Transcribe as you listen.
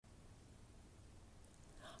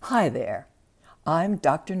Hi there. I'm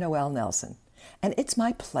Dr. Noel Nelson, and it's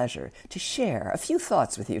my pleasure to share a few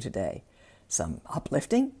thoughts with you today. Some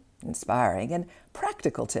uplifting, inspiring, and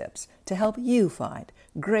practical tips to help you find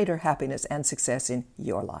greater happiness and success in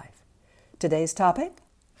your life. Today's topic: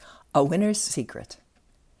 a winner's secret.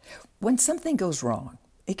 When something goes wrong,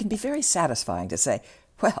 it can be very satisfying to say,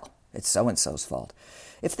 well, it's so-and-so's fault.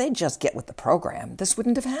 If they'd just get with the program, this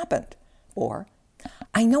wouldn't have happened. Or,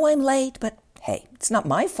 I know I'm late, but hey, it's not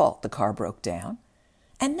my fault the car broke down.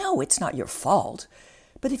 And no, it's not your fault.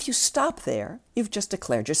 But if you stop there, you've just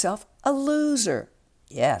declared yourself a loser.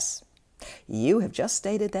 Yes, you have just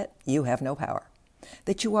stated that you have no power,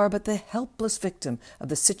 that you are but the helpless victim of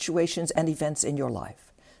the situations and events in your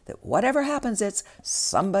life, that whatever happens, it's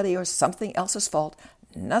somebody or something else's fault.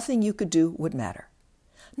 Nothing you could do would matter.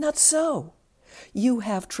 Not so. You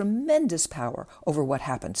have tremendous power over what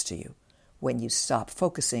happens to you when you stop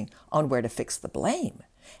focusing on where to fix the blame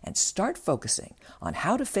and start focusing on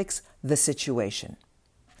how to fix the situation.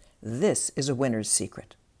 This is a winner's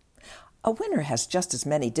secret. A winner has just as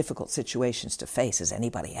many difficult situations to face as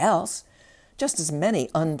anybody else, just as many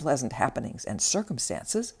unpleasant happenings and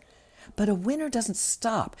circumstances, but a winner doesn't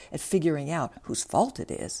stop at figuring out whose fault it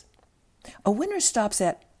is. A winner stops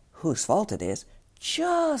at whose fault it is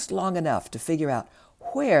just long enough to figure out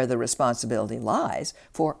where the responsibility lies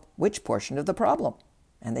for which portion of the problem.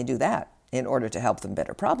 And they do that in order to help them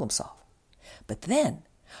better problem solve. But then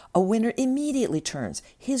a winner immediately turns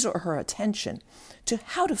his or her attention to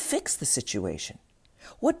how to fix the situation,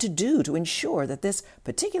 what to do to ensure that this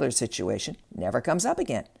particular situation never comes up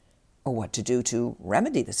again, or what to do to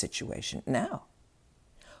remedy the situation now.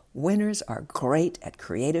 Winners are great at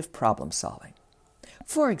creative problem solving.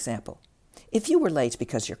 For example, if you were late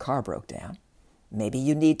because your car broke down, maybe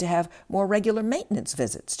you need to have more regular maintenance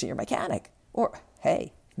visits to your mechanic. Or,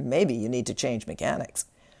 hey, maybe you need to change mechanics.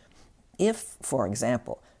 If, for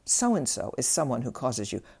example, so-and-so is someone who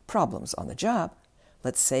causes you problems on the job,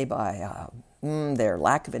 let's say by their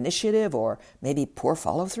lack of initiative or maybe poor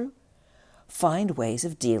follow-through, find ways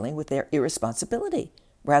of dealing with their irresponsibility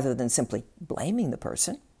rather than simply blaming the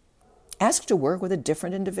person. Ask to work with a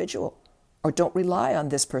different individual, or don't rely on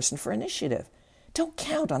this person for initiative. Don't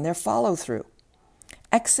count on their follow-through.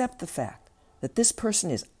 Accept the fact that this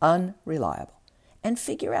person is unreliable and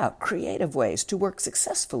figure out creative ways to work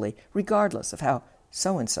successfully regardless of how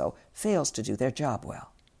so-and-so fails to do their job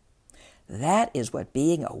well. That is what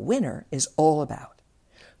being a winner is all about.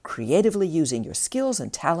 Creatively using your skills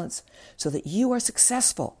and talents so that you are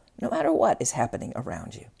successful no matter what is happening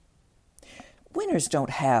around you. Winners don't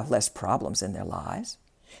have less problems in their lives.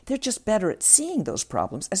 They're just better at seeing those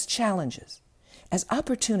problems as challenges, as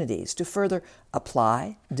opportunities to further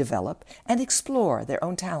apply, develop, and explore their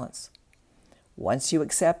own talents. Once you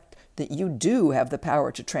accept that you do have the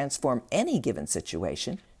power to transform any given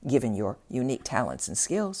situation, given your unique talents and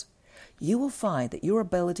skills, you will find that your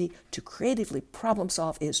ability to creatively problem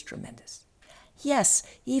solve is tremendous. Yes,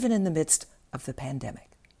 even in the midst of the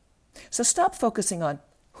pandemic. So stop focusing on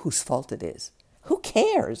whose fault it is. Who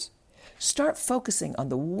cares? Start focusing on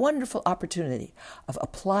the wonderful opportunity of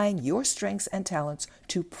applying your strengths and talents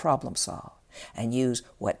to problem solve, and use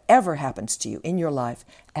whatever happens to you in your life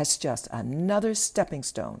as just another stepping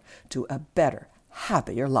stone to a better,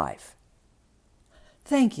 happier life.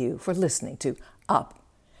 Thank you for listening to Up.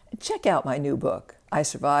 Check out my new book, I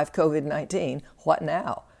Survived COVID-19, What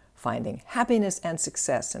Now? Finding Happiness and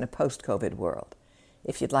Success in a Post-COVID World.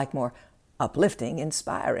 If you'd like more uplifting,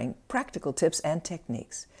 inspiring, practical tips and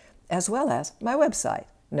techniques, as well as my website,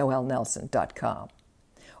 noelnelson.com.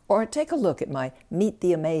 Or take a look at my Meet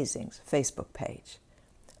the Amazings Facebook page.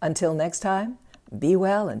 Until next time, be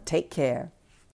well and take care.